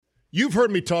You've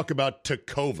heard me talk about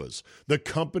Tecovas, the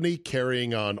company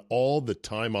carrying on all the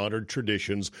time-honored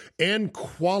traditions and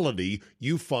quality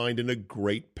you find in a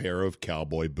great pair of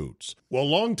cowboy boots. Well,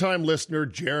 longtime listener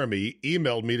Jeremy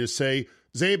emailed me to say,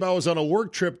 Zabe, I was on a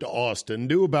work trip to Austin,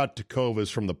 knew about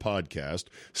Tecovas from the podcast,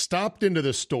 stopped into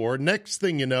the store. Next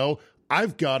thing you know,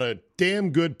 I've got a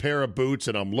damn good pair of boots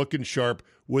and I'm looking sharp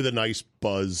with a nice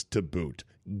buzz to boot.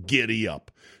 Giddy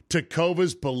up.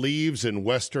 Tecovas believes in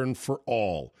Western for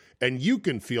all, and you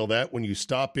can feel that when you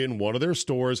stop in one of their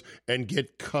stores and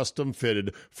get custom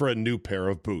fitted for a new pair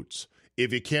of boots.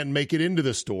 If you can't make it into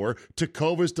the store,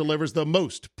 Tecovas delivers the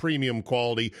most premium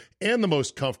quality and the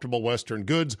most comfortable Western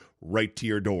goods right to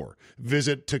your door.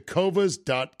 Visit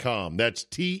tecovas.com. That's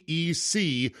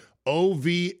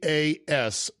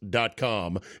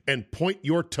TECOVAS.com and point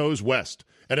your toes west.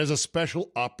 And as a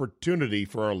special opportunity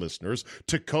for our listeners,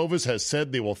 Tecovas has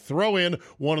said they will throw in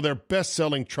one of their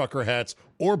best-selling trucker hats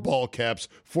or ball caps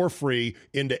for free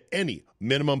into any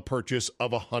minimum purchase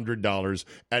of $100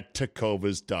 at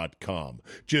tecovas.com.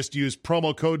 Just use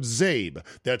promo code ZABE.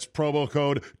 That's promo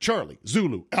code Charlie,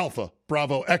 Zulu, Alpha,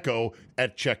 Bravo, Echo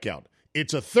at checkout.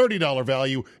 It's a $30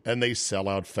 value, and they sell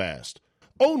out fast.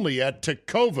 Only at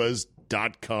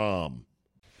tecovas.com.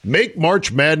 Make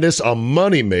March Madness a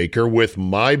moneymaker with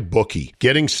MyBookie.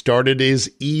 Getting started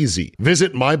is easy.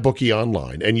 Visit MyBookie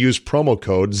online and use promo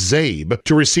code ZABE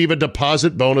to receive a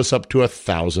deposit bonus up to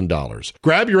 $1,000.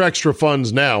 Grab your extra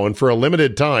funds now and for a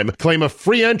limited time, claim a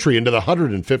free entry into the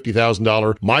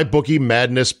 $150,000 MyBookie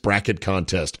Madness Bracket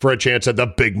Contest for a chance at the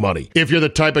big money. If you're the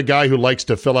type of guy who likes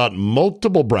to fill out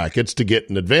multiple brackets to get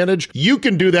an advantage, you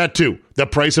can do that too. The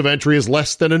price of entry is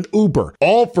less than an Uber,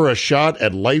 all for a shot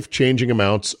at life-changing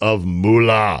amounts of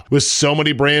moolah. With so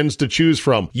many brands to choose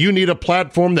from, you need a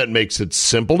platform that makes it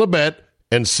simple to bet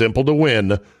and simple to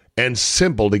win and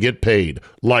simple to get paid,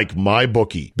 like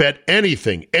MyBookie. Bet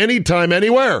anything, anytime,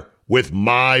 anywhere with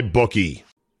MyBookie.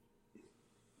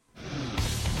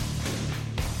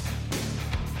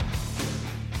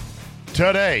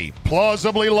 Today,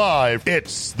 plausibly live,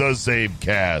 it's the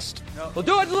Zabecast. We'll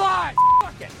do it live.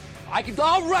 Fuck it.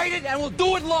 I'll write it and we'll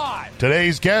do it live.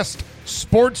 Today's guest,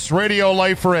 sports radio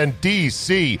lifer and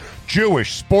DC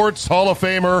Jewish Sports Hall of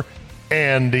Famer,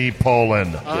 Andy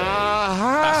Pollin.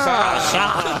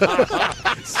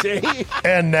 See?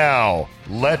 And now,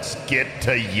 let's get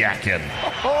to yakking.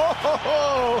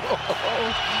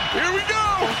 Here we go.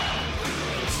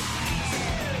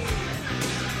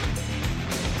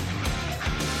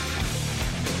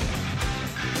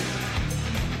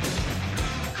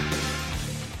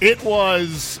 It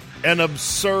was an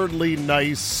absurdly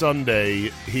nice Sunday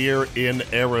here in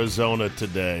Arizona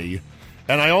today.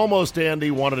 And I almost, Andy,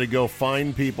 wanted to go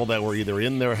find people that were either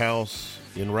in their house,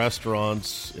 in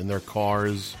restaurants, in their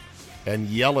cars, and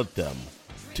yell at them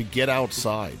to get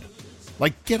outside.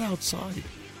 Like, get outside.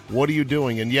 What are you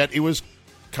doing? And yet it was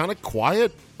kind of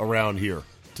quiet around here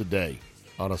today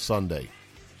on a Sunday,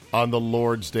 on the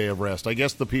Lord's Day of Rest. I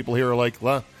guess the people here are like,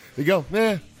 well, they go,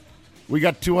 we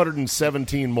got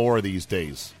 217 more of these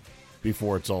days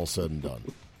before it's all said and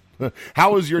done.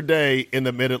 How was your day in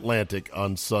the Mid-Atlantic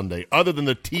on Sunday, other than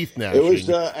the teeth gnashing? It was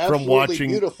absolutely from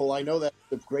watching... beautiful. I know that's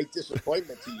a great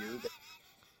disappointment to you.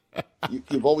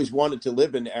 You've always wanted to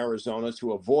live in Arizona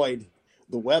to avoid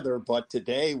the weather, but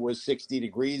today was 60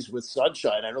 degrees with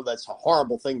sunshine. I know that's a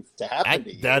horrible thing to happen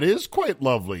to you. That is quite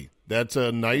lovely. That's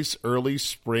a nice early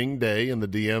spring day in the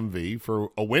DMV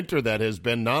for a winter that has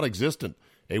been non-existent.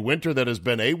 A winter that has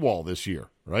been AWOL this year,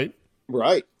 right?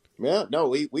 Right. Yeah. No,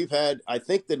 we've had, I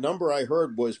think the number I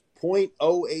heard was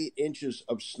 0.08 inches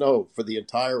of snow for the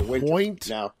entire winter.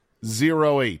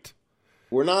 0.08.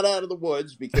 We're not out of the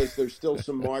woods because there's still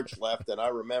some March left. And I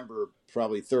remember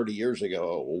probably 30 years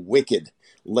ago, a wicked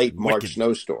late March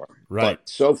snowstorm. Right. But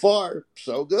so far,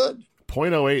 so good.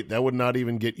 0.08, that would not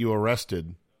even get you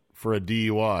arrested for a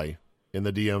DUI in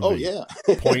the DMV. Oh, yeah.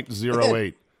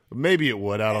 0.08. Maybe it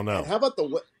would. I don't know. And how about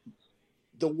the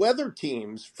weather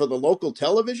teams for the local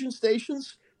television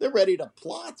stations? They're ready to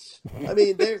plot. I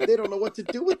mean, they don't know what to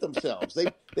do with themselves.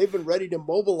 They've been ready to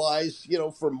mobilize,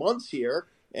 for months here,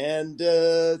 and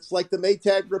it's like the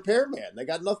Maytag repairman. They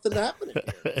got nothing happening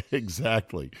here.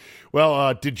 Exactly.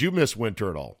 Well, did you miss winter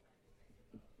at all?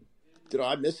 Did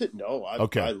I miss it? No.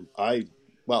 Okay. I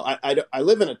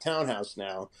live in a townhouse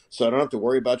now, so I don't have to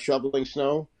worry about shoveling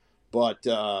snow. But,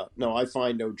 no, I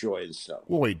find no joy in snow.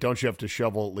 Well, wait, don't you have to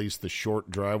shovel at least the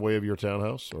short driveway of your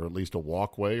townhouse, or at least a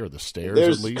walkway, or the stairs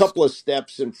There's at least? a couple of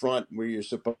steps in front where you're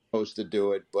supposed to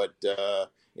do it, but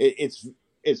it's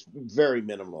it's very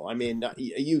minimal. I mean,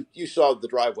 you saw the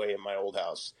driveway in my old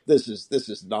house. This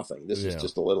is nothing. This is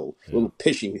just a little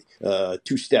pitching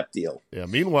 2-step deal. Yeah.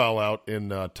 Meanwhile, out in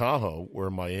Tahoe, where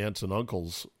my aunts and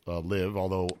uncles live,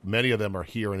 although many of them are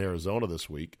here in Arizona this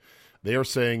week, they are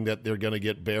saying that they're going to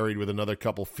get buried with another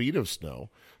couple feet of snow.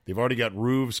 They've already got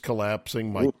roofs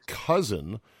collapsing. My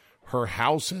cousin, her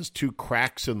house has 2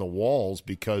 cracks in the walls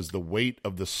because the weight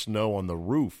of the snow on the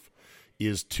roof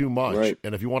is too much. Right.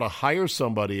 And if you want to hire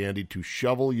somebody, Andy, to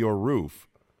shovel your roof,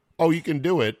 you can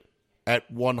do it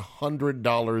at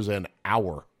 $100 an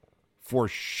hour for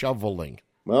shoveling.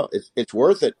 Well, it's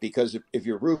worth it because if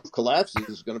your roof collapses,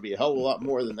 it's going to be a hell of a lot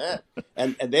more than that.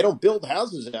 And they don't build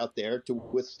houses out there to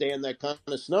withstand that kind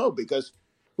of snow because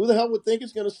who the hell would think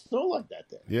it's going to snow like that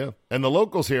there? Yeah. And the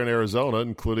locals here in Arizona,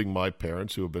 including my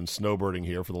parents who have been snowbirding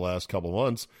here for the last couple of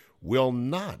months, will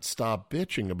not stop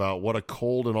bitching about what a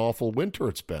cold and awful winter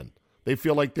it's been. They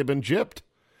feel like they've been gypped.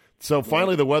 So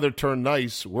finally the weather turned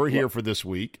nice. We're here for this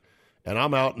week, and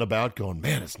I'm out and about going,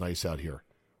 man, it's nice out here.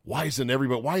 Why isn't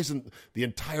the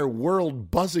entire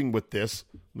world buzzing with this?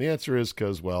 And the answer is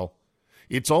because,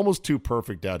 it's almost too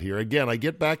perfect out here. Again, I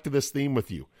get back to this theme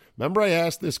with you. Remember I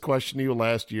asked this question to you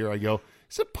last year? I go,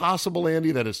 is it possible,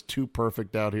 Andy, that it's too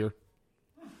perfect out here?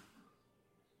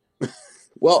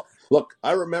 Well, look,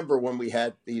 I remember when we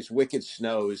had these wicked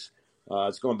snows,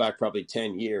 it's going back probably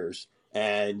 10 years,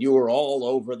 and you were all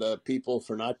over the people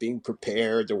for not being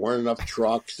prepared. There weren't enough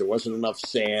trucks. There wasn't enough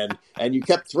sand, and you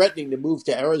kept threatening to move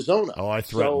to Arizona. Oh, I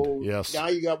threatened, so yes. Now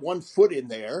you got 1 foot in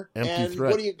there, Empty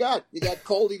threat. What do you got? You got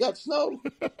cold, you got snow.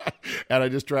 And I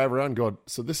just drive around going,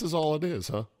 so this is all it is,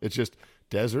 huh? It's just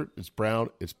desert, it's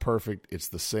brown, it's perfect, it's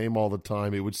the same all the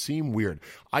time. It would seem weird.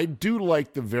 I do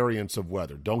like the variance of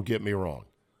weather, don't get me wrong.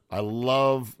 I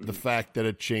love the fact that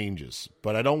it changes,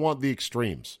 but I don't want the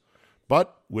extremes.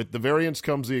 But with the variance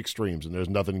comes the extremes, and there's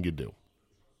nothing you can do.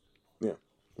 Yeah.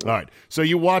 All right. So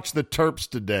you watched the Terps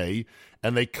today,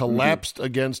 and they collapsed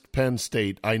against Penn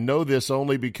State. I know this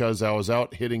only because I was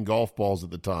out hitting golf balls at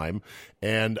the time,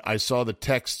 and I saw the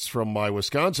texts from my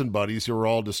Wisconsin buddies who were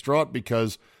all distraught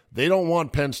because they don't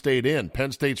want Penn State in.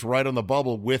 Penn State's right on the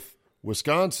bubble with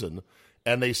Wisconsin,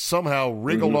 and they somehow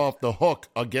wriggled off the hook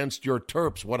against your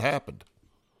Terps. What happened?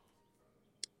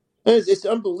 It's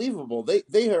unbelievable.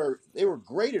 They were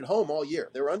great at home all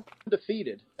year. They were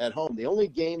undefeated at home. The only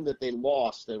game that they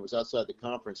lost that was outside the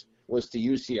conference was to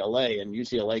UCLA, and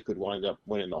UCLA could wind up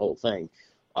winning the whole thing.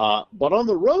 But on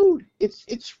the road,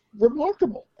 it's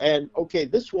remarkable. And, okay,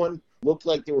 this one looked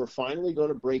like they were finally going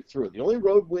to break through. The only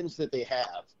road wins that they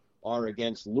have are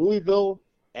against Louisville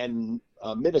and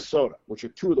Minnesota, which are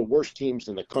 2 of the worst teams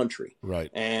in the country.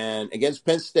 Right. And against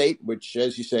Penn State, which,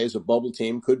 as you say, is a bubble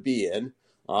team, could be in.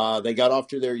 They got off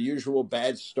to their usual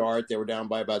bad start. They were down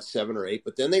by about 7 or 8,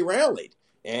 but then they rallied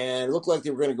and it looked like they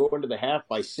were going to go into the half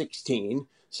by 16.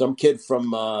 Some kid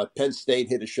from Penn State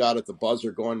hit a shot at the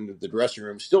buzzer going into the dressing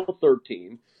room, still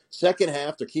 13. Second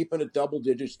half, they're keeping it double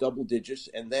digits.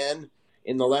 And then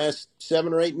in the last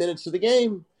 7 or 8 minutes of the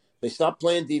game, they stopped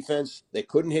playing defense. They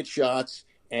couldn't hit shots.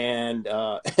 And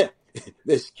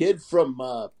this kid from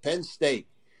Penn State,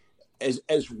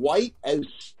 as white as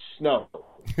snow,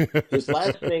 his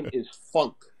last name is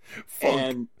Funk.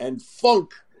 And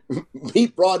Funk, he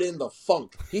brought in the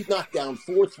funk. He knocked down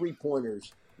 4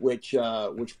 3-pointers, which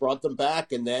brought them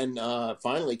back, and then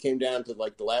finally came down to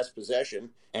like the last possession,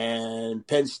 and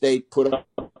Penn State put up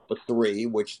a 3,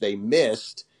 which they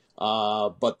missed.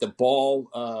 But the ball,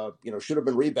 should have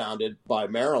been rebounded by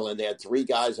Maryland. They had 3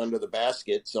 guys under the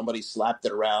basket. Somebody slapped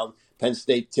it around. Penn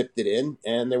State tipped it in,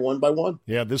 and they won by 1.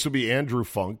 Yeah, this would be Andrew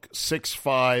Funk,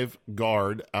 6'5"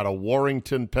 guard out of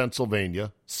Warrington,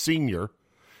 Pennsylvania, senior.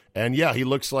 And, yeah, he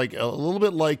looks like a little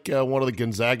bit like one of the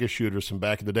Gonzaga shooters from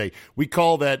back in the day. We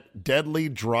call that deadly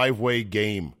driveway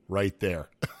game right there.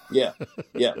 Yeah.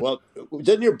 Well,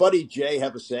 doesn't your buddy Jay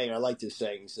have a saying? I like this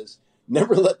saying. He says,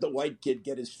 never let the white kid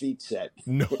get his feet set.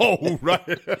 No,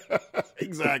 right.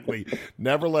 Exactly.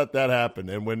 Never let that happen.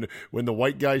 And when the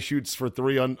white guy shoots for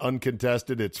 3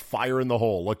 uncontested, it's fire in the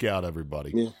hole. Look out,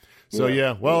 everybody. Yeah. So,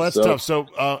 that's tough.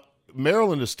 So,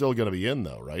 Maryland is still going to be in,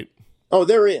 though, right? Oh,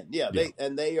 they're in. Yeah. They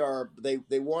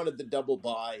wanted the double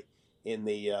bye in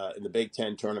the Big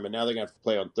Ten tournament. Now they're going to have to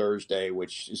play on Thursday,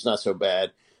 which is not so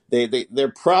bad. They're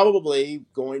probably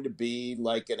going to be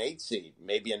like an 8 seed,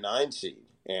 maybe a 9 seed.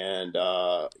 And,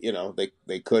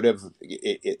 they could have,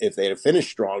 if they had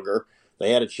finished stronger,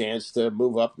 they had a chance to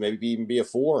move up, maybe even be a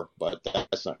 4, but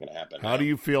that's not going to happen. How do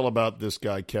you feel about this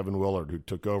guy, Kevin Willard, who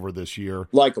took over this year?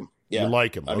 Like him. Yeah. You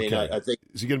like him. I mean, I think.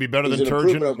 Is he going to be better than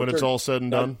Turgeon when it's all said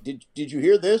and done? Did you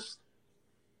hear this?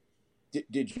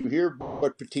 did you hear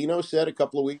what Pitino said a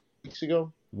couple of weeks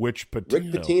ago? Which Pitino? Rick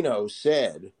Pitino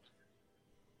said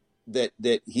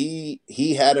that he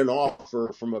had an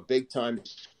offer from a big time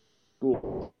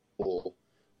school,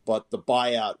 but the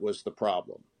buyout was the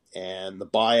problem. And the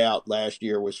buyout last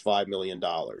year was $5 million.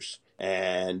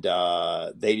 And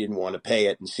they didn't want to pay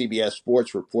it. And CBS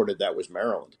Sports reported that was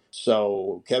Maryland.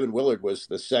 So Kevin Willard was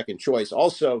the second choice.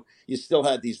 Also, you still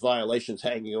had these violations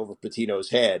hanging over Pitino's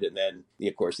head. And then,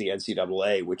 of course, the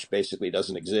NCAA, which basically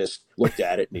doesn't exist, looked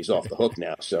at it, and he's off the hook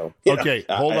now. So, okay,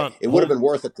 hold on. It would have been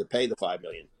worth it to pay the $5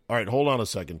 million. All right, hold on a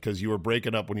second, because you were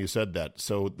breaking up when you said that.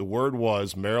 So the word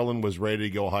was Maryland was ready to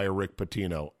go hire Rick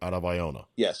Pitino out of Iona.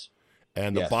 Yes.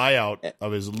 And the buyout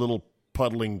of his little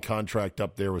puddling contract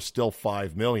up there was still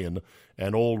 $5 million.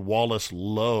 And old Wallace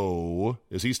Lowe,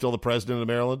 is he still the president of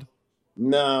Maryland?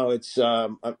 No, it's I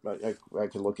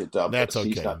can look it up. That's okay.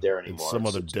 He's not there anymore. It's some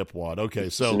other dipwad. Okay,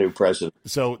 so the new president.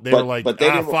 So they were like,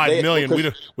 $5 million.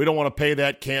 Because, we don't want to pay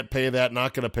that. Can't pay that.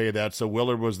 Not going to pay that. So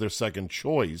Willard was their second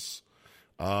choice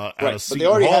out of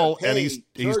Seton Hall, and he's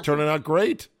turning out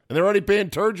great. And they're already paying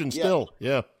Turgeon still.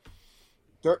 Yeah.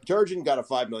 Turgeon got a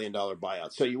 $5 million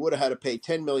buyout, so you would have had to pay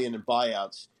 $10 million in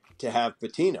buyouts to have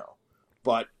Pitino,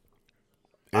 but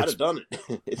I'd have done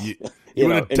it. you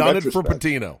would have done it for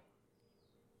Pitino.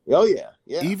 Oh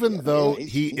yeah. Even though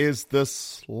he is the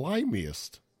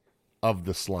slimiest of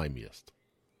the slimiest.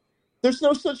 There's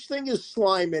no such thing as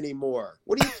slime anymore.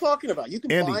 What are you talking about? You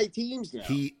can Andy, buy teams now.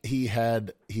 He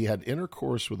had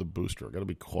intercourse with a booster. I got to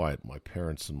be quiet. My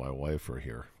parents and my wife are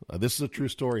here. This is a true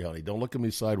story, honey. Don't look at me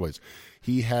sideways.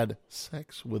 He had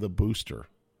sex with a booster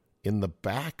in the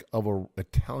back of an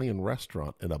Italian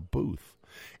restaurant in a booth,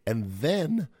 and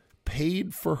then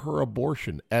paid for her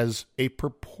abortion as a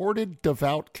purported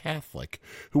devout Catholic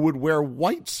who would wear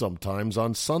white sometimes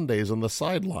on Sundays on the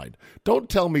sideline. Don't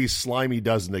tell me slimy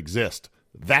doesn't exist.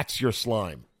 That's your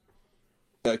slime.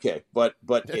 Okay, but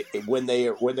when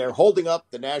they're holding up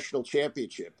the national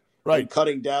championship and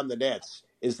cutting down the nets,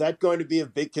 is that going to be a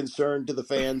big concern to the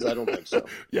fans? I don't think so.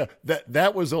 Yeah,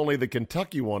 that was only the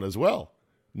Kentucky one as well.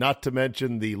 Not to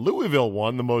mention the Louisville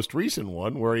one, the most recent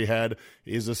one, where he had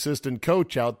his assistant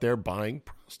coach out there buying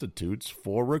prostitutes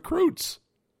for recruits.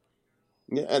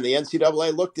 Yeah, and the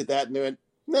NCAA looked at that and they went,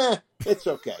 nah, it's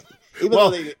okay. Even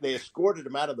though they escorted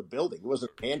him out of the building. It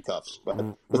wasn't handcuffs, but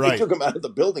they took him out of the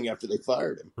building after they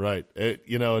fired him. Right.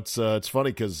 It's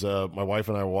funny because my wife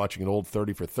and I were watching an old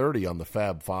 30 for 30 on the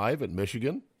Fab Five at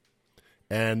Michigan.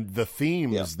 And the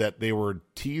themes that they were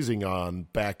teasing on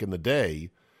back in the day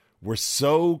were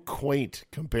so quaint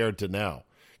compared to now.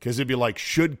 Because it'd be like,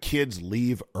 should kids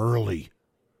leave early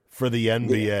for the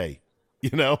NBA?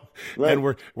 You know? Right.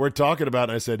 And we're talking about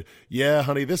it, and I said, yeah,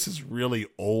 honey, this is really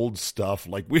old stuff.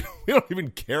 Like, we don't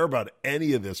even care about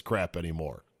any of this crap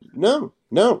anymore. No.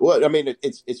 Well, I mean,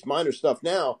 it's minor stuff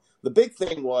now. The big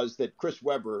thing was that Chris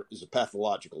Webber is a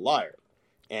pathological liar.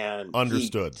 And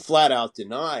understood. He flat out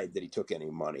denied that he took any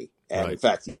money. And in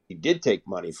fact, he did take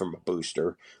money from a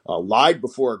booster, lied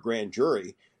before a grand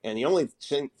jury. And the only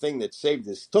thing that saved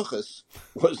his tuchus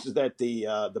was that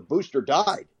the booster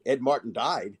died. Ed Martin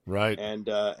died. Right.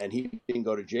 And he didn't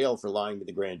go to jail for lying to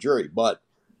the grand jury. But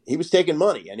he was taking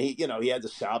money. And he had the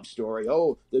sob story.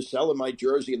 Oh, they're selling my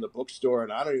jersey in the bookstore,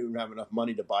 and I don't even have enough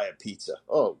money to buy a pizza.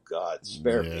 Oh, God,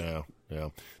 spare me. Yeah.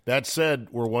 That said,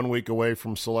 we're 1 week away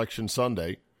from Selection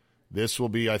Sunday. This will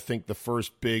be, I think, the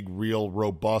first big, real,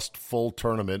 robust, full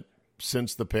tournament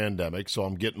since the pandemic, so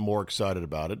I'm getting more excited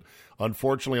about it.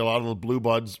 Unfortunately, a lot of the blue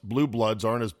bloods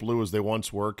aren't as blue as they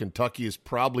once were. Kentucky is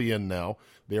probably in now.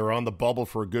 They were on the bubble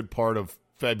for a good part of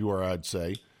February, I'd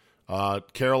say.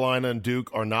 Carolina and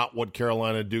Duke are not what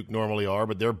Carolina and Duke normally are,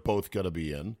 but they're both going to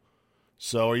be in.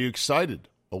 So are you excited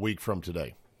a week from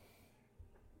today?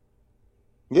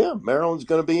 Yeah, Maryland's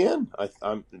going to be in.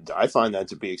 I find that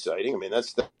to be exciting. I mean,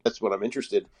 that's what I'm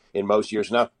interested in most years.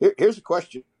 Now, here's a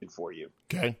question for you.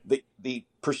 Okay. The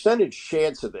percentage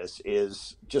chance of this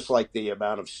is just like the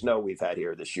amount of snow we've had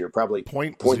here this year, probably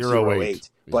 0.08. Yes.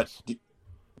 But do you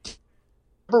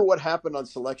remember what happened on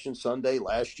Selection Sunday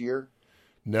last year?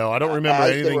 No, I don't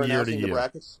remember anything year to year. The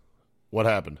brackets? What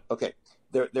happened? Okay.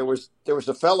 There was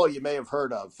a fellow you may have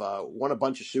heard of, won a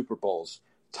bunch of Super Bowls.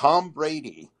 Tom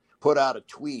Brady put out a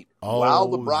tweet while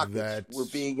the brackets were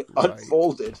being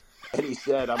unfolded, and he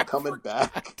said, "I'm coming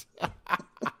back."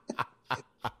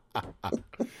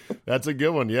 That's a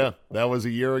good one, yeah. That was a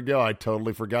year ago. I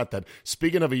totally forgot that.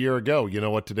 Speaking of a year ago, you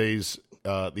know what today's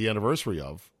the anniversary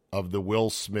of the Will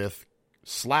Smith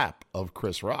slap of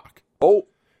Chris Rock. Oh.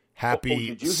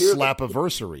 Happy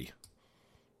slap-anniversary.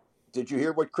 Did you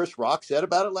hear what Chris Rock said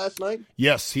about it last night?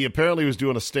 Yes, he apparently was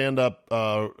doing a stand-up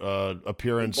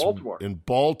appearance in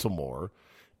Baltimore,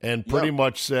 and pretty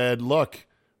much said, look,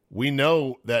 we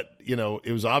know that,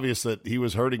 it was obvious that he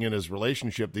was hurting in his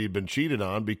relationship, that he'd been cheated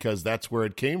on, because that's where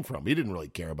it came from. He didn't really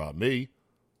care about me.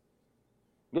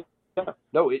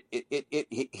 No,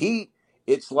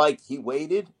 it's like he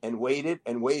waited and waited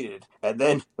and waited, and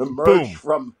then emerged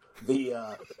from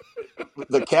the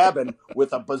cabin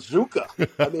with a bazooka.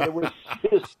 I mean, it was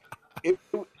just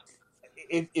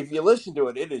if you listen to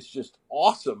it, it is just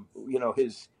awesome.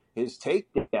 His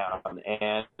takedown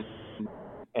and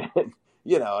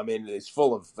I mean, it's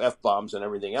full of F-bombs and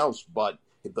everything else, but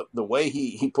the way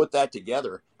he put that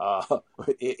together,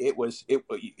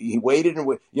 he waited and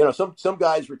waited. Some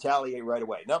guys retaliate right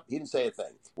away. No, he didn't say a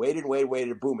thing.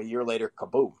 Waited, boom, a year later,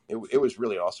 kaboom. It was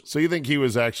really awesome. So you think he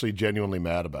was actually genuinely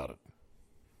mad about it?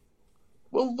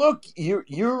 Well, look,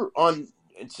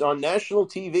 it's on national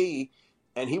TV,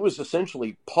 and he was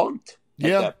essentially punked at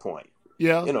that point.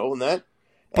 Yeah. And that.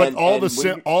 But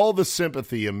all the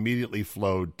sympathy immediately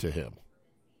flowed to him.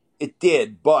 It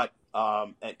did, but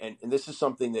and this is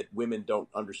something that women don't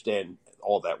understand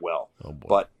all that well. Oh boy.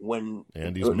 But no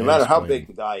matter how big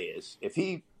the guy is, if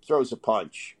he throws a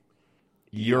punch,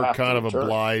 you're kind of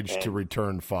obliged to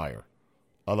return fire.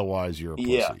 Otherwise, you're a pussy.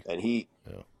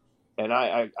 Yeah, and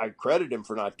I credit him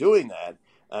for not doing that,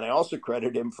 and I also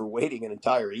credit him for waiting an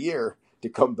entire year to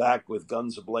come back with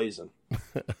guns ablazing.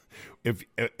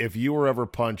 If you were ever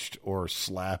punched or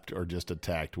slapped or just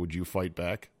attacked, would you fight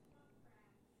back?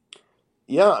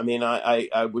 Yeah, I mean, I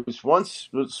was once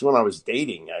when I was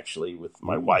dating, actually, with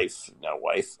my wife.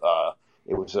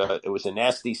 It was a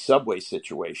nasty subway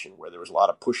situation where there was a lot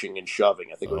of pushing and shoving.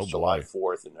 I think it was July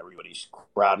 4th, and everybody's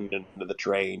crowding into the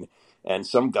train. And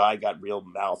some guy got real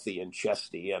mouthy and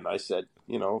chesty, and I said,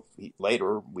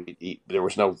 later there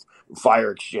was no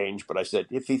fire exchange, but I said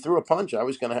if he threw a punch, I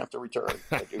was going to have to return.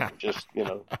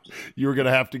 You were going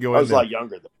to have to go. I was a lot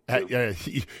younger then. Yeah,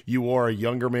 you wore a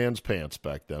younger man's pants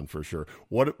back then, for sure.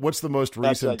 What's the most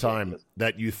recent time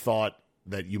that you thought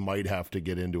that you might have to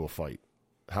get into a fight?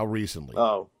 How recently?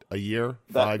 Oh, a year,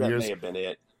 5 years. That may have been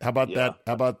it. How about that?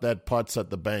 How about that putts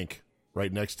at the bank?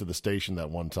 Right next to the station that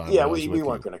one time. Yeah, we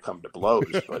weren't going to come to blows,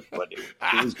 but it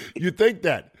was. You think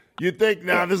that? You think,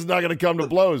 this is not going to come to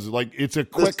blows. Like, it's a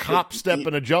quick hop, step,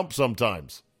 and a jump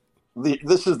sometimes.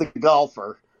 This is the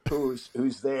golfer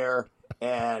who's there,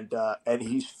 and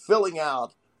he's filling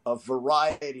out a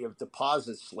variety of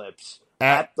deposit slips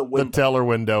at the window. The teller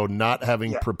window, not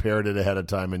having prepared it ahead of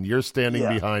time, and you're standing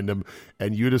behind him,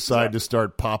 and you decide to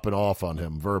start popping off on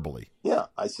him verbally. Yeah,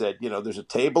 I said, there's a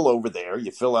table over there.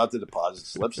 You fill out the deposit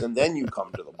slips, and then you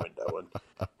come to the window. And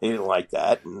he didn't like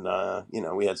that, and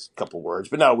we had a couple words,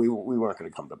 but no, we weren't going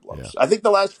to come to blows. Yeah. I think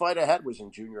the last fight I had was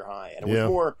in junior high, and it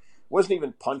was wasn't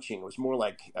even punching. It was more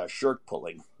like shirt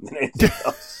pulling than anything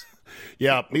else.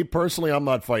 Yeah, me personally, I'm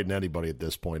not fighting anybody at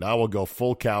this point. I will go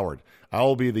full coward. I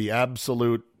will be the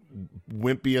absolute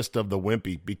wimpiest of the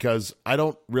wimpy because I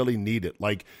don't really need it.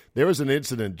 Like, there was an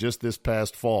incident just this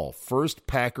past fall. First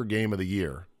Packer game of the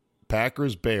year.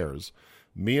 Packers-Bears.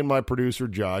 Me and my producer,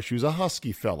 Josh, who's a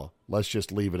husky fella. Let's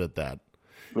just leave it at that.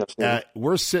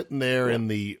 We're sitting there in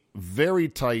the very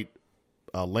tight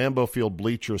Lambeau Field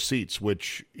bleacher seats,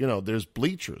 which, there's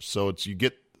bleachers. So you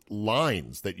get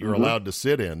lines that you're allowed to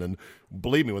sit in. And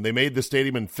believe me, when they made the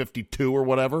stadium in 52 or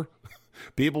whatever,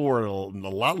 people were a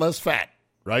lot less fat,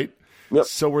 right? Yep.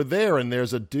 So we're there, and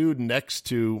there's a dude next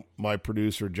to my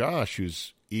producer, Josh,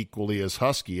 who's equally as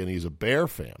husky, and he's a Bear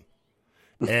fan.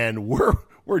 And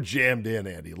we're jammed in,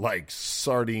 Andy, like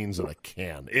sardines in a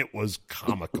can. It was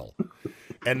comical.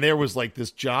 And there was like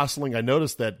this jostling. I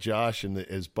noticed that Josh and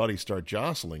his buddy start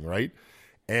jostling, right?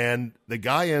 And the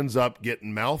guy ends up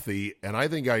getting mouthy, and I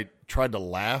think I tried to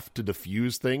laugh to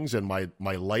diffuse things, and my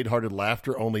lighthearted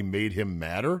laughter only made him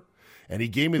madder. And he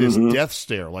gave me this death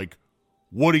stare, like,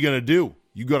 what are you going to do?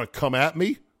 You going to come at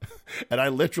me? And I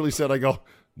literally said,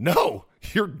 no,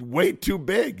 you're way too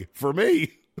big for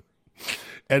me.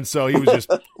 And so he was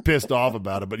just pissed off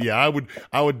about it. But, yeah,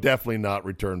 I would definitely not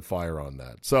return fire on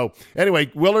that. So, anyway,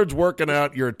 Willard's working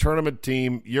out. You're a tournament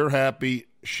team. You're happy.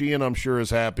 Sheehan, I'm sure, is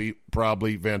happy.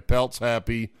 Probably. Van Pelt's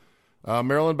happy.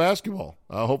 Maryland basketball,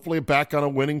 hopefully back on a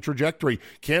winning trajectory.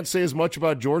 Can't say as much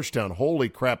about Georgetown. Holy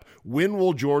crap. When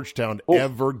will Georgetown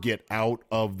ever get out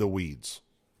of the weeds?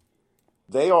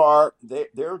 Their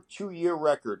 2-year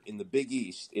record in the Big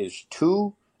East is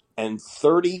 2-38.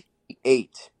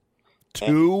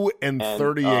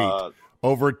 2-38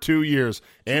 over 2 years.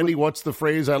 Andy, what's the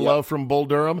phrase I love from Bull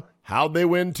Durham? How'd they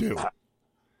win 2?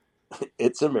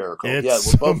 It's a miracle.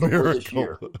 It's a miracle. This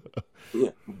year.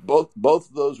 Yeah, both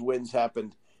of those wins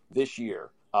happened this year.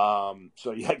 So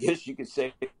I guess you could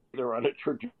say they're on a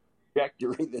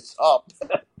trajectory that's up.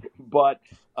 But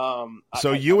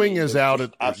so Ewing is out.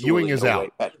 Ewing is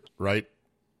out, right?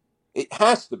 It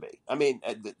has to be. I mean,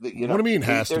 what do you mean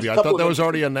has to be? I thought that was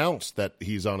already announced that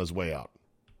he's on his way out.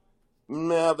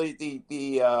 No,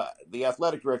 the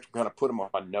athletic director kind of put him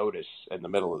on notice in the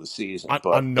middle of the season.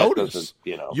 On notice,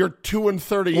 you're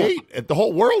 2-38. Yeah. The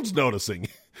whole world's noticing.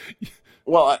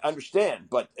 Well, I understand,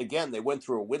 but again, they went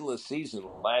through a winless season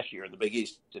last year in the Big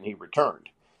East, and he returned.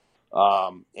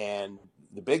 And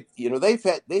the big,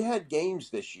 they had games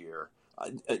this year,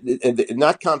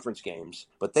 not conference games,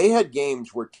 but they had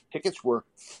games where tickets were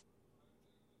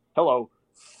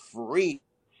free.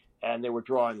 And they were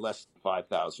drawing less than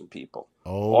 5,000 people.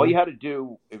 Oh, all you had to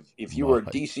do, if you were a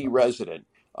DC resident,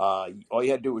 all you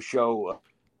had to do was show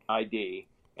ID,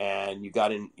 and you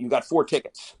got 4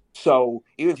 tickets. So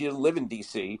even if you didn't live in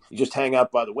DC, you just hang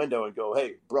out by the window and go,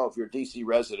 "Hey, bro, if you're a DC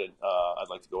resident, I'd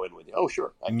like to go in with you." Oh,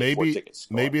 sure. I get 4 tickets.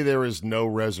 Maybe there is no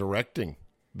resurrecting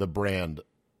the brand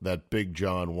that Big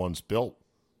John once built.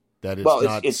 That is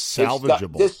not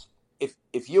salvageable.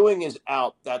 If Ewing is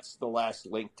out, that's the last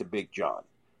link to Big John.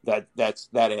 That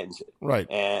ends it. Right.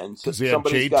 And because they had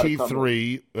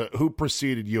JT3. Who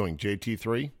preceded Ewing?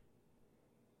 JT3?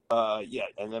 Yeah,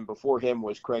 and then before him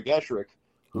was Craig Esherick.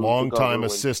 Longtime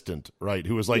assistant, right,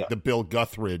 who was like the Bill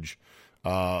Guthridge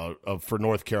for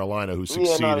North Carolina, who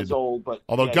succeeded. Yeah, not as old, but...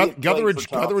 Although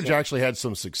Guthridge actually had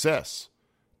some success.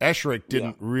 Esherick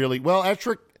didn't really... Well,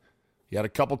 Esherick, he had a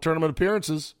couple tournament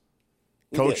appearances.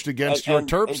 Coached against your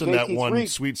Terps in that one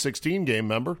Sweet 16 game,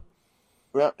 remember?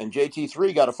 Yeah, and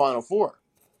JT3 got a Final Four,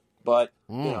 but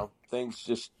things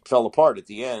just fell apart at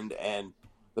the end. And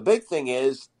the big thing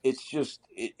is, it's just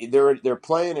they're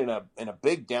playing in a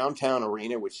big downtown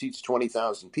arena which seats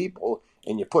 20,000 people,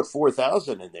 and you put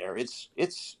 4,000 in there. It's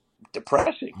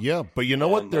depressing. Yeah, but you know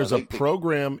what? There's a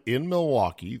program in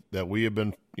Milwaukee that we have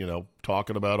been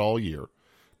talking about all year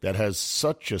that has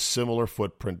such a similar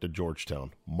footprint to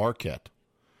Georgetown, Marquette.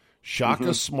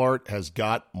 Shaka Smart has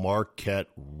got Marquette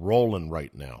rolling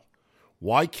right now.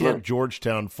 Why can't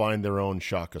Georgetown find their own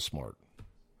Shaka Smart?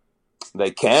 They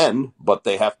can, but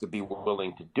they have to be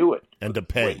willing to do it. And to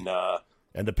pay. I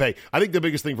think the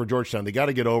biggest thing for Georgetown, they got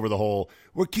to get over the whole,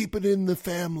 we're keeping it in the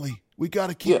family. We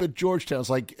got to keep it Georgetown. It's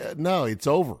like, no, it's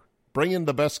over. Bring in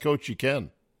the best coach you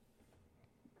can.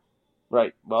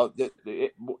 Right. Well, an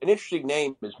interesting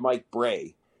name is Mike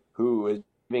Bray, who is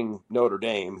Notre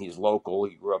Dame. He's local.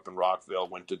 He grew up in Rockville,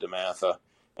 went to DeMatha,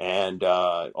 and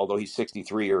although he's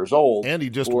 63 years old, and he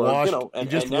just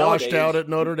washed out at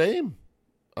Notre Dame.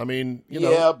 I mean,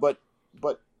 but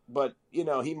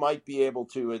he might be able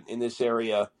to in this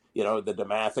area. The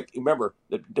DeMatha. Remember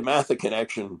the DeMatha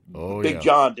connection. Oh, Big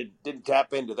John didn't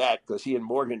tap into that because he and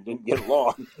Morgan didn't get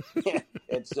along,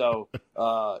 and so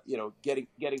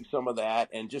getting some of that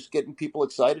and just getting people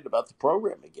excited about the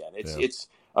program again. It's.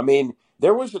 I mean,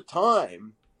 there was a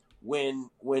time when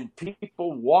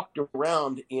people walked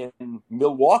around in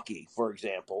Milwaukee, for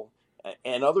example,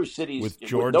 and other cities with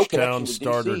Georgetown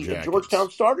starter jackets.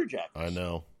 Georgetown starter jackets. I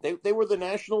know. They were the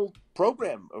national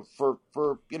program for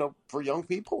young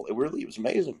people. It was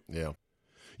amazing. Yeah.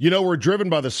 We're driven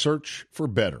by the search for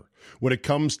better. When it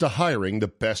comes to hiring, the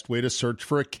best way to search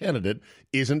for a candidate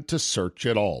isn't to search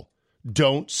at all.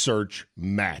 Don't search,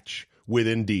 match with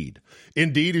Indeed.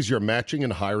 Indeed is your matching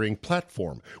and hiring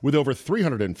platform with over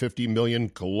 350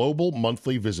 million global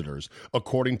monthly visitors,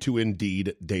 according to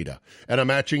Indeed data, and a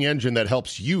matching engine that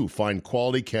helps you find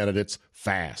quality candidates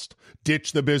fast.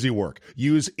 Ditch the busy work.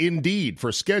 Use Indeed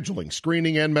for scheduling,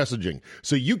 screening, and messaging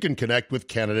so you can connect with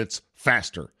candidates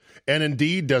faster. And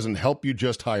Indeed doesn't help you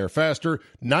just hire faster.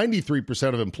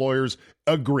 93% of employers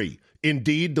agree.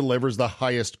 Indeed delivers the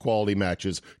highest quality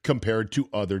matches compared to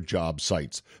other job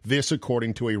sites. This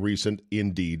according to a recent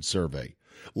Indeed survey.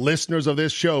 Listeners of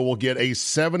this show will get a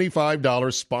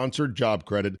 $75 sponsored job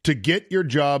credit to get your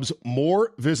jobs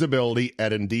more visibility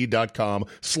at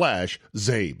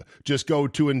Indeed.com/Zabe. Just go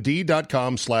to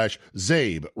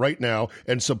Indeed.com/Zabe right now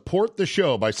and support the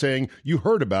show by saying you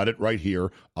heard about it right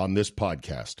here on this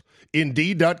podcast.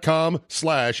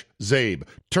 Indeed.com/Zabe.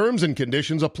 Terms and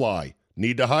conditions apply.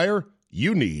 Need to hire?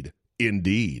 You need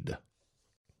Indeed.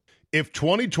 If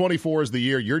 2024 is the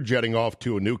year you're jetting off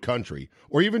to a new country,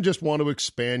 or even just want to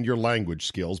expand your language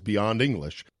skills beyond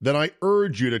English, then I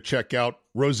urge you to check out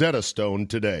Rosetta Stone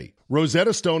today.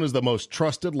 Rosetta Stone is the most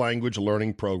trusted language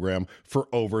learning program for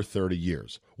over 30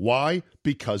 years. Why?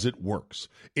 Because it works.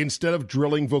 Instead of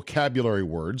drilling vocabulary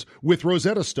words, with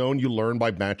Rosetta Stone you learn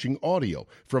by matching audio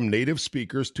from native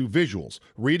speakers to visuals,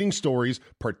 reading stories,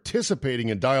 participating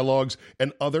in dialogues,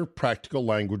 and other practical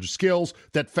language skills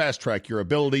that fast-track your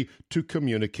ability to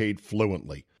communicate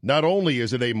fluently. Not only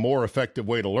is it a more effective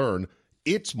way to learn,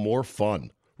 it's more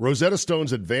fun. Rosetta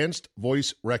Stone's advanced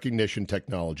voice recognition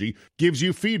technology gives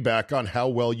you feedback on how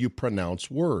well you pronounce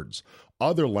words.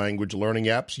 Other language learning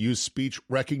apps use speech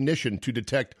recognition to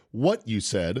detect what you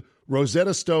said.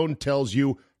 Rosetta Stone tells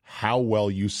you how well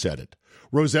you said it.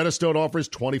 Rosetta Stone offers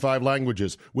 25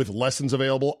 languages with lessons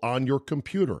available on your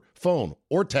computer, phone,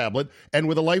 or tablet, and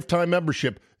with a lifetime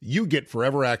membership, you get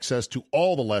forever access to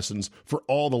all the lessons for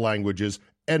all the languages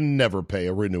and never pay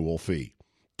a renewal fee.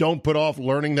 Don't put off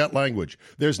learning that language.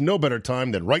 There's no better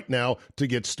time than right now to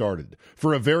get started.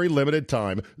 For a very limited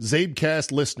time,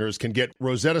 Zabecast listeners can get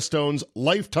Rosetta Stone's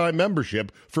lifetime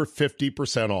membership for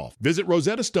 50% off. Visit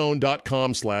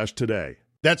rosettastone.com/today.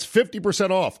 That's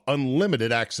 50% off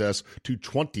unlimited access to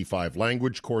 25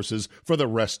 language courses for the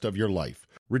rest of your life.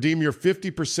 Redeem your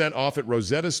 50% off at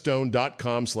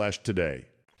rosettastone.com/today.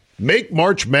 Make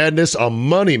March Madness a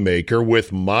moneymaker with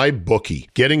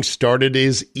MyBookie. Getting started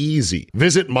is easy.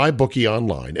 Visit MyBookie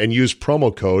online and use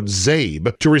promo code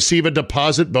ZABE to receive a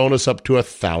deposit bonus up to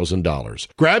 $1,000.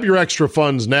 Grab your extra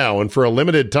funds now and for a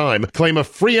limited time, claim a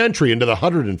free entry into the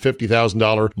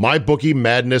 $150,000 MyBookie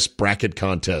Madness Bracket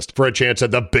Contest for a chance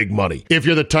at the big money. If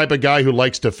you're the type of guy who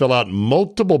likes to fill out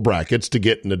multiple brackets to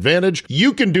get an advantage,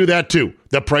 you can do that too.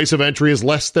 The price of entry is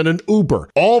less than an Uber,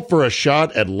 all for a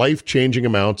shot at life-changing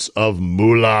amounts of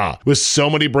moolah. With so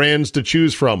many brands to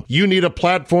choose from, you need a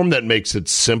platform that makes it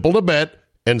simple to bet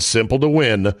and simple to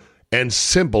win and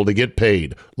simple to get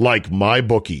paid, like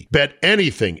MyBookie. Bet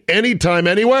anything, anytime,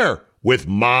 anywhere with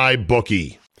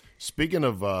MyBookie. Speaking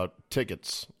of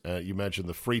tickets, you mentioned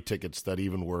the free tickets that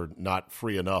even were not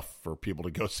free enough for people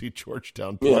to go see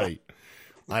Georgetown play. Yeah.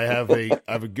 I have a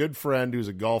good friend who's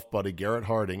a golf buddy, Garrett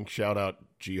Harding, shout out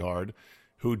G Hard,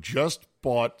 who just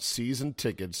bought season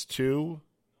tickets to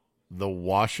the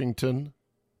Washington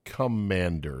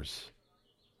Commanders.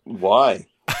 Why?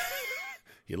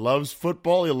 He loves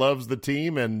football. He loves the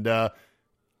team. And I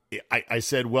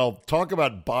said, well, talk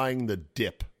about buying the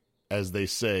dip, as they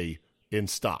say in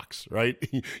stocks, right?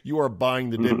 You are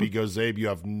buying the dip. He goes, Zabe, you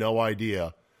have no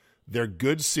idea. They're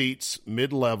good seats,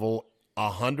 mid-level,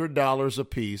 $100 a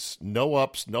piece, no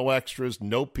ups, no extras,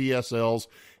 no PSLs,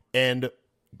 and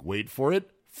wait for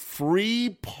it,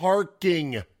 free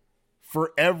parking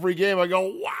for every game. I go,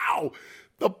 wow,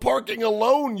 the parking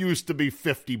alone used to be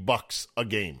 $50 a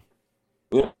game.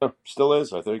 Yeah, still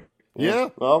is, I think. Yeah.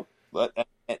 Well,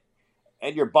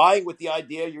 and you're buying with the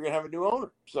idea you're going to have a new owner.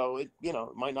 So, it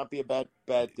might not be a bad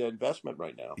investment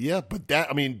right now. Yeah, but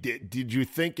did you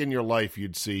think in your life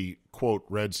you'd see, quote,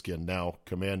 Redskin, now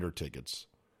Commander tickets,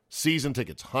 season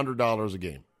tickets, $100 a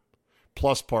game,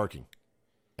 plus parking?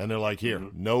 And they're like, here,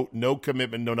 no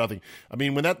commitment, no nothing. I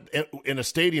mean, when that in a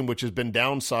stadium which has been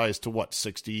downsized to what,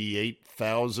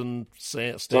 68,000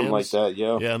 stands? Something like that,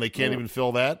 yeah. Yeah, and they can't even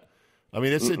fill that. I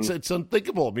mean, it's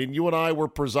unthinkable. I mean, you and I were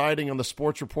presiding on the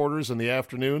Sports Reporters in the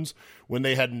afternoons when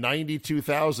they had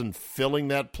 92,000 filling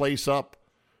that place up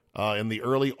in the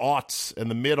early aughts and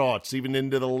the mid-aughts, even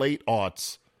into the late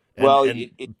aughts.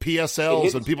 And,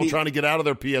 PSLs and people trying to get out of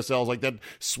their PSLs, like that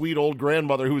sweet old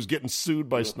grandmother who was getting sued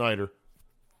by Snyder.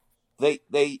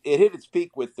 It hit its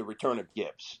peak with the return of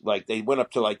Gibbs. Like they went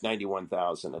up to like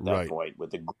 91,000 at that point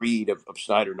with the greed of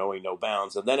Snyder knowing no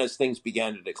bounds. And then as things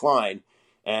began to decline,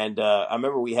 and I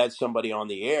remember we had somebody on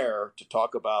the air to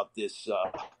talk about this.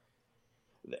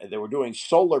 They were doing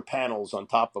solar panels on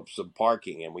top of some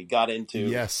parking, and we got into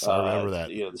yes, I remember that.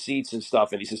 The seats and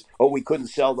stuff. And he says, "Oh, we couldn't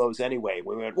sell those anyway."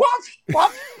 We went, "What?"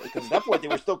 Because at that point they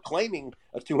were still claiming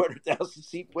a 200,000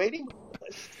 seat waiting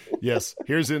list. Yes,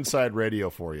 here's inside radio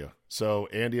for you. So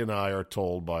Andy and I are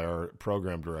told by our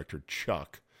program director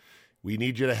Chuck, we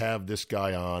need you to have this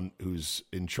guy on who's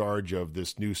in charge of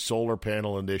this new solar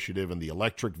panel initiative and the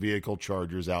electric vehicle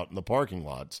chargers out in the parking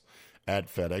lots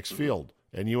at FedEx Field.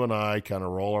 And you and I kind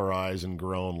of roll our eyes and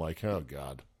groan like, oh,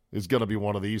 God, it's going to be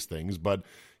one of these things. But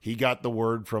he got the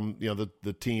word from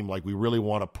the team, like, we really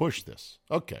want to push this.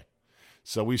 Okay.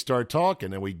 So we start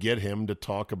talking, and we get him to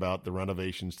talk about the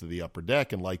renovations to the upper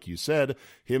deck. And like you said,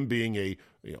 him being a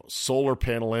solar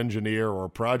panel engineer or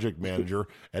project manager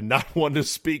and not one to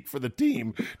speak for the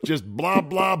team, just blah,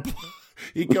 blah, blah.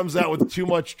 He comes out with too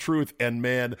much truth, and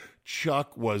man,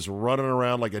 Chuck was running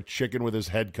around like a chicken with his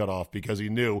head cut off because he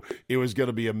knew it was going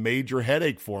to be a major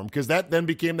headache for him, because that then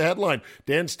became the headline.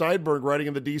 Dan Steinberg, writing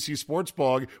in the DC Sports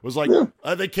Blog, was like,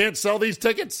 they can't sell these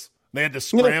tickets. They had to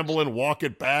scramble and walk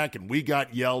it back, and we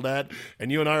got yelled at.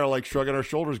 And you and I are like shrugging our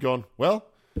shoulders going, well,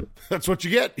 that's what you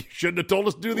get. You shouldn't have told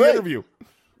us to do the interview.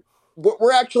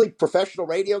 We're actually professional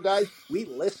radio guys. We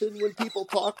listen when people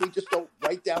talk. We just don't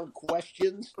write down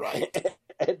questions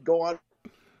and go on.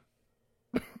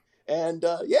 And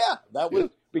that was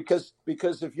because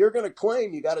if you're going to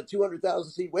claim you got a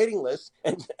 200,000 seat waiting list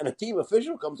and a team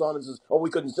official comes on and says, "Oh, we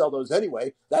couldn't sell those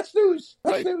anyway," that's news.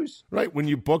 That's news. Right. When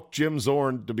you book Jim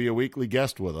Zorn to be a weekly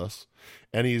guest with us,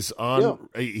 and he's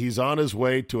on his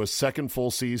way to a second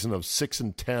full season of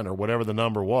 6-10 or whatever the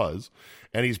number was,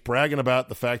 and he's bragging about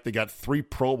the fact they got 3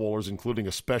 Pro Bowlers, including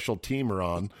a special teamer,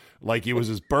 on like it was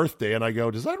his birthday. And I go,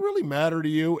 "Does that really matter to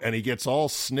you?" And he gets all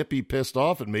snippy, pissed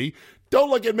off at me. Don't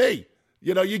look at me.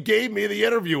 You know, you gave me the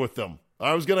interview with them.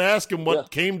 I was going to ask him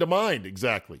what came to mind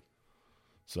exactly.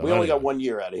 So we only got 1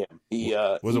 year out of him.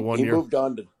 Was it 1 year? He moved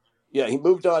on. He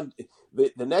moved on.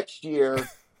 The next year,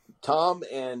 Tom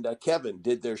and Kevin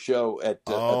did their show at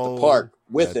the park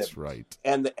with him. That's right.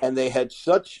 And they had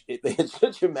such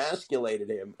emasculated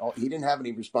him. He didn't have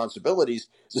any responsibilities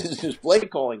since his play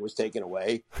calling was taken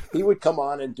away. He would come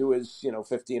on and do his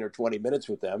 15 or 20 minutes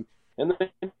with them, and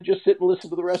then just sit and listen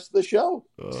to the rest of the show.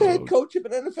 He's the head coach of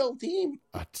an NFL team.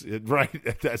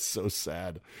 Right. That's so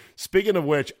sad. Speaking of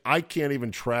which, I can't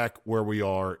even track where we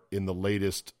are in the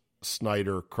latest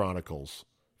Snyder Chronicles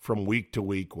from week to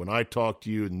week. When I talk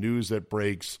to you, news that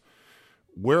breaks,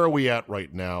 where are we at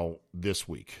right now this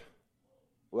week?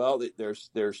 Well, there's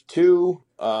 2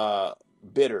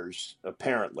 bidders,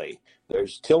 apparently.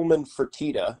 There's Tillman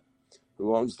Fertitta,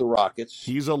 who owns the Rockets.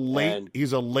 He's a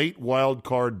late wild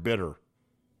card bidder,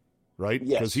 right?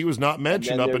 Yes. Because he was not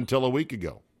mentioned up until a week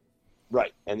ago.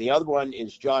 Right. And the other one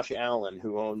is Josh Allen,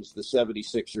 who owns the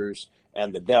 76ers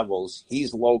and the Devils.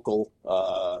 He's local,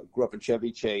 grew up in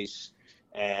Chevy Chase,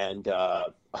 and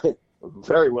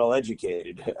very well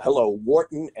educated. Hello,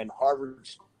 Wharton and Harvard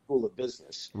School of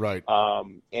Business. Right.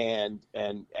 And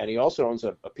he also owns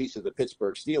a piece of the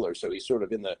Pittsburgh Steelers, so he's sort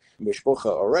of in the mishpucha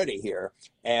already here.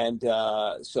 And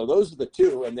so those are the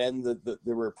 2. And then the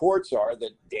reports are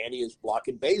that Danny is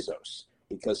blocking Bezos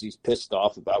because he's pissed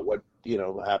off about what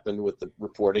happened with the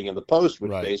reporting in the Post,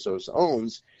 which Bezos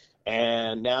owns.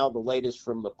 And now the latest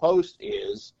from the Post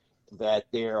is that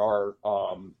there are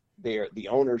the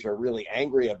owners are really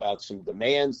angry about some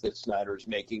demands that Snyder is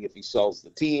making if he sells the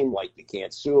team, like they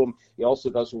can't sue him. He also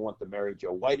doesn't want the Mary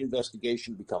Jo White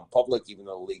investigation to become public, even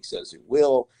though the league says it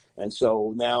will. And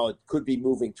so now it could be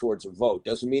moving towards a vote.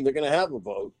 Doesn't mean they're going to have a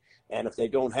vote. And if they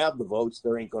don't have the votes,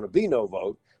 there ain't going to be no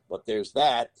vote. But there's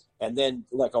that. And then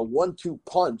like a 1-2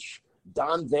 punch,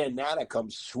 Don Van Natta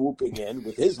comes swooping in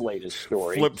with his latest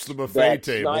story. Flips the buffet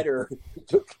table. Snyder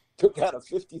took out a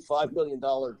 $55 million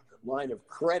line of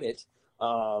credit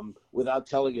without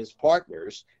telling his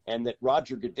partners, and that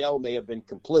Roger Goodell may have been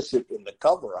complicit in the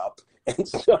cover-up. And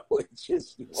so it's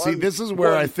just this is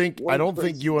where I don't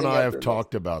think you and I have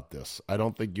talked about this. I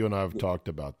don't think you and I have talked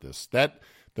about this. That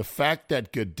the fact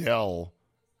that Goodell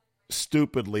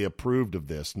stupidly approved of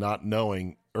this, not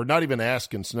knowing or not even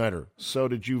asking Snyder. So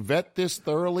did you vet this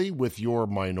thoroughly with your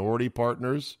minority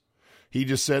partners? He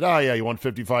just said, "Oh yeah, you want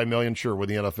 $55 million? Sure, with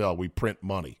the NFL, we print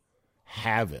money.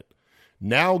 Have it."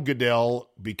 Now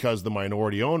Goodell, because the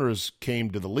minority owners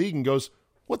came to the league and goes,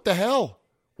 "What the hell?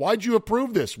 Why'd you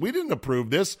approve this? We didn't approve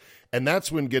this." And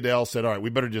that's when Goodell said, "All right, we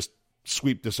better just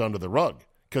sweep this under the rug."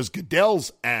 Because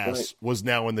Goodell's ass was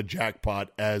now in the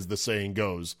jackpot, as the saying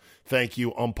goes. Thank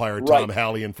you, umpire Tom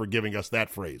Hallian, for giving us that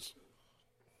phrase.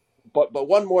 But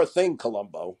one more thing,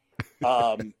 Columbo.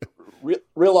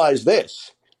 Realize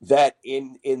this, that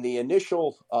in the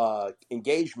initial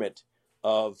engagement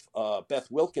of Beth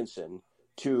Wilkinson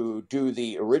to do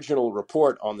the original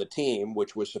report on the team,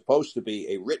 which was supposed to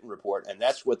be a written report, and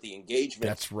that's what the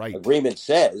engagement agreement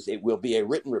says, it will be a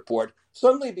written report,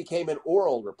 suddenly became an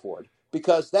oral report,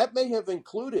 because that may have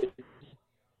included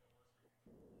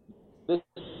this,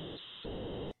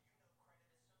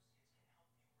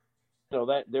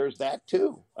 that there's that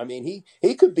too. I mean,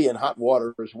 he could be in hot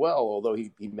water as well, although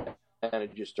he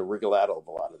manages to wriggle out of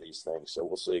a lot of these things. So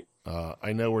we'll see.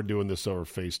 I know we're doing this over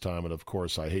FaceTime, and of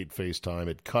course I hate FaceTime.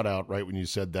 It cut out right when you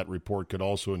said that report could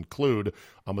also include,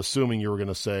 I'm assuming you were going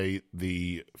to say,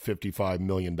 the $55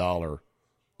 million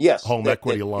home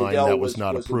equity line that was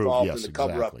not approved. Yes, in the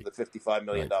cover up of the $55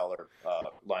 million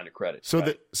line of credit. So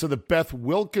the Beth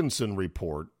Wilkinson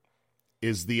report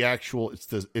is the actual.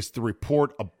 It's the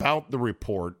report about the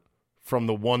report from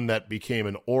the one that became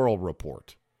an oral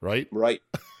report, right? Right.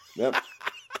 Yep.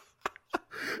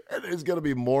 And there's going to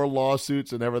be more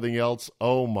lawsuits and everything else.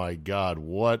 Oh my God,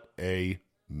 what a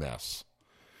mess!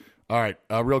 All right,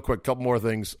 real quick, couple more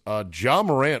things. Ja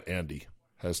Morant, Andy,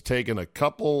 has taken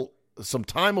some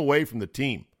time away from the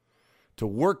team to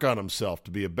work on himself,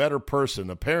 to be a better person.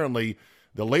 Apparently,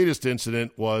 the latest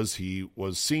incident was he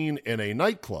was seen in a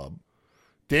nightclub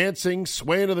dancing,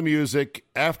 swaying to the music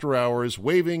after hours,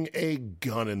 waving a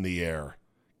gun in the air.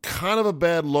 Kind of a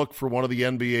bad look for one of the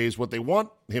NBA's, what they want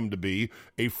him to be,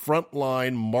 a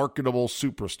frontline marketable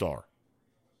superstar.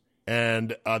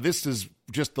 And this is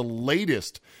just the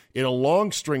latest in a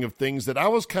long string of things that I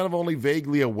was kind of only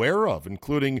vaguely aware of,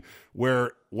 including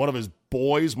where one of his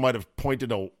boys might have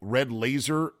pointed a red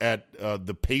laser at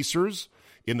the Pacers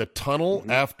in the tunnel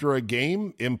after a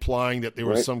game, implying that there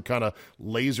was some kind of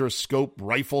laser scope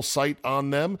rifle sight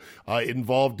on them. It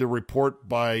involved a report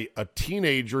by a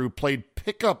teenager who played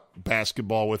pickup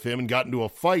basketball with him and got into a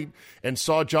fight and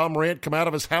saw Ja Morant come out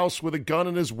of his house with a gun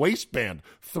in his waistband,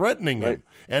 threatening him.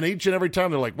 And each and every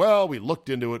time they're like, well, we looked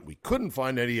into it. We couldn't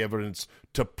find any evidence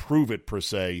to prove it, per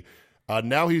se.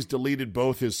 Now he's deleted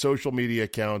both his social media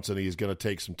accounts, and he's going to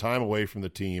take some time away from the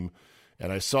team.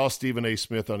 And I saw Stephen A.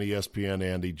 Smith on ESPN,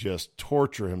 Andy, just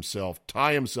torture himself,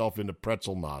 tie himself into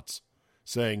pretzel knots,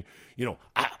 saying,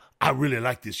 I really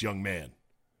like this young man.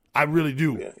 I really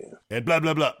do. Yeah. And blah,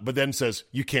 blah, blah. But then says,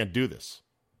 you can't do this.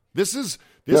 This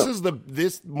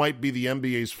might be the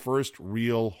NBA's first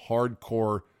real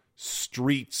hardcore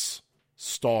streets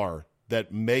star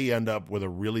that may end up with a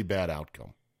really bad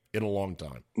outcome in a long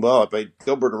time. Well, but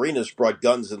Gilbert Arenas brought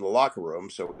guns in the locker room,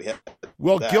 so we had.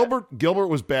 Well, that. Gilbert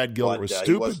was bad. Gilbert was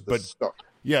stupid,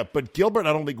 but Gilbert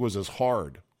I don't think was as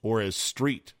hard or as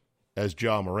street as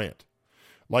Ja Morant.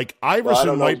 Like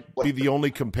Iverson might be the only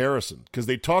comparison, because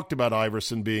they talked about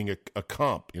Iverson being a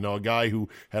comp, a guy who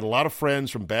had a lot of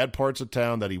friends from bad parts of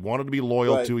town that he wanted to be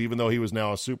loyal to, even though he was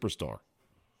now a superstar.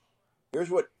 Here's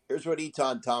what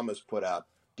Etan Thomas put out.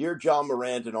 Dear Ja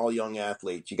Morant and all young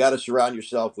athletes, you got to surround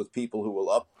yourself with people who will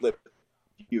uplift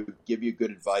you, give you good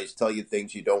advice, tell you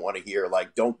things you don't want to hear,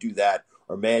 like don't do that,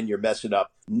 or man, you're messing up.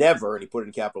 Never, and he put it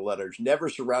in capital letters, never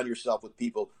surround yourself with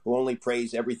people who only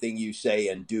praise everything you say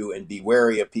and do, and be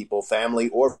wary of people, family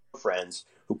or friends,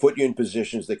 who put you in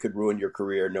positions that could ruin your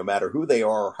career, no matter who they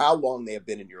are or how long they have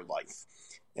been in your life.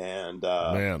 And,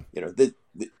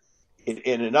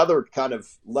 in another kind of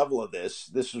level of this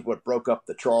is what broke up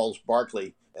the Charles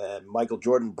Barkley and Michael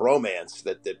Jordan bromance,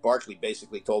 that Barkley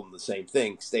basically told him the same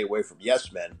thing, stay away from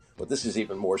yes men. But this is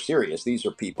even more serious. These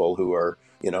are people who are,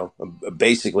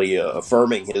 basically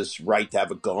affirming his right to have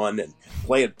a gun and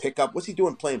playing pickup. What's he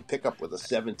doing playing pickup with a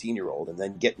 17-year-old and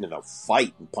then getting in a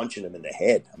fight and punching him in the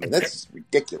head? I mean, that's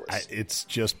ridiculous. It's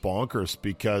just bonkers,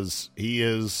 because he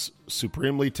is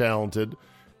supremely talented,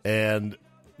 and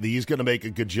he's going to make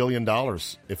 $1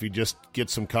 gajillion if he just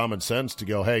gets some common sense to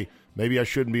go, hey, maybe I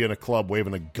shouldn't be in a club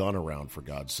waving a gun around, for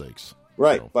God's sakes.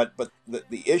 Right, but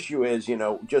the issue is,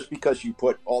 just because you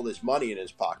put all this money in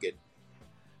his pocket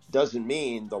doesn't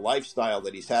mean the lifestyle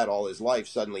that he's had all his life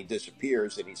suddenly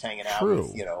disappears, and he's hanging out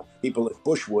with, people at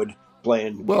Bushwood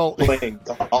playing golf.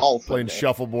 Playing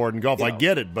shuffleboard and golf. I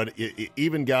get it, but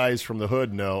even guys from the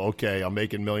hood know, okay, I'm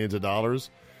making millions of dollars.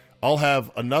 I'll have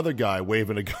another guy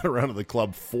waving a gun around at the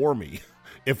club for me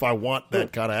if I want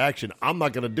that kind of action. I'm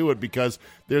not going to do it because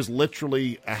there's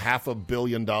literally $500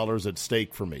 million at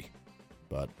stake for me.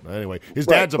 But anyway, his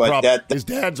dad's a problem. His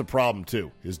dad's a problem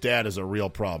too. His dad is a real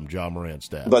problem, Ja Morant's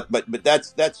dad. But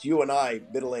that's you and I,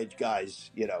 middle-aged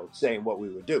guys, saying what we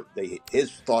would do.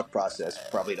 His thought process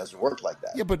probably doesn't work like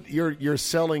that. Yeah, but you're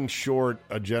selling short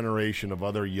a generation of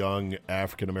other young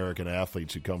African American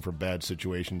athletes who come from bad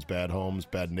situations, bad homes,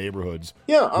 bad neighborhoods.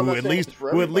 Yeah,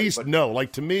 who at least know.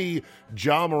 Like, to me,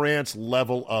 Ja Morant's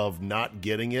level of not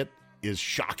getting it is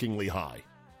shockingly high.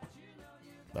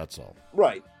 That's all.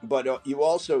 Right. But you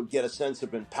also get a sense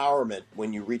of empowerment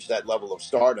when you reach that level of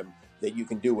stardom, that you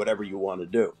can do whatever you want to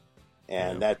do.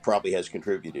 And that probably has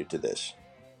contributed to this.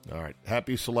 All right.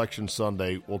 Happy Selection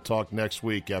Sunday. We'll talk next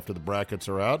week after the brackets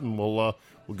are out, and we'll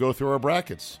go through our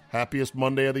brackets. Happiest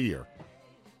Monday of the year.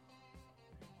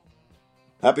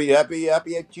 Happy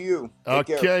to you.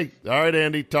 Take care. All right,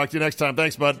 Andy. Talk to you next time.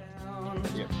 Thanks, bud.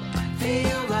 Yeah.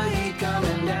 Feel the heat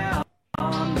coming down.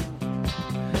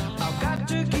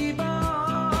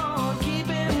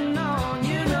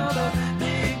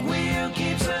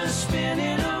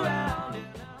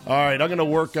 All right, I'm going to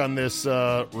work on this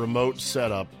remote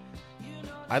setup.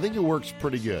 I think it works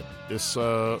pretty good. This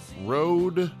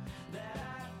Rode,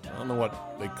 don't know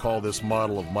what they call this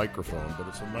model of microphone, but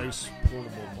it's a nice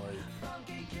portable mic.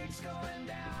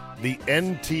 The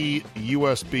NT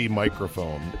USB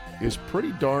microphone is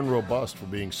pretty darn robust for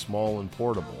being small and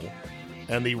portable.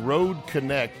 And the Rode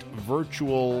Connect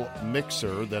virtual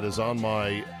mixer that is on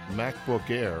my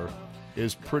MacBook Air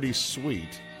is pretty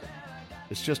sweet.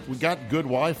 It's just, we got good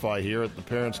Wi-Fi here at the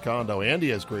parents' condo.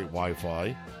 Andy has great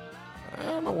Wi-Fi. I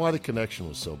don't know why the connection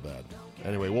was so bad.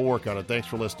 Anyway, we'll work on it. Thanks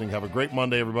for listening. Have a great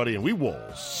Monday, everybody, and we will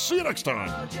see you next time.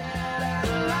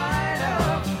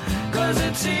 'Cause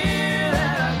it's here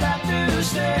that I got to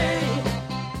stay.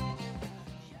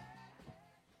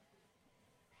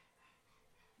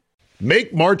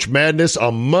 Make March Madness a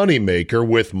moneymaker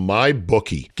with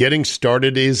MyBookie. Getting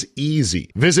started is easy.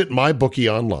 Visit MyBookie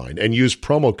online and use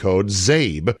promo code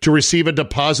ZABE to receive a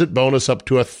deposit bonus up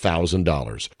to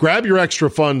 $1,000. Grab your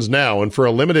extra funds now and for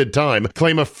a limited time,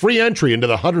 claim a free entry into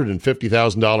the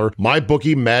 $150,000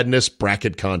 MyBookie Madness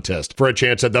Bracket Contest for a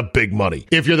chance at the big money.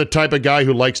 If you're the type of guy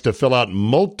who likes to fill out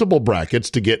multiple brackets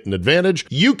to get an advantage,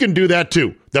 you can do that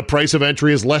too. The price of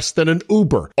entry is less than an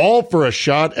Uber, all for a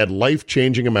shot at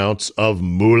life-changing amounts of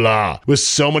moolah. With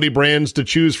so many brands to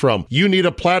choose from, you need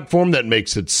a platform that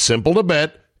makes it simple to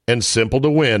bet and simple to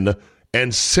win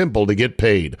and simple to get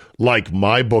paid, like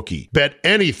MyBookie. Bet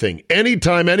anything,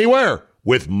 anytime, anywhere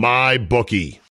with MyBookie.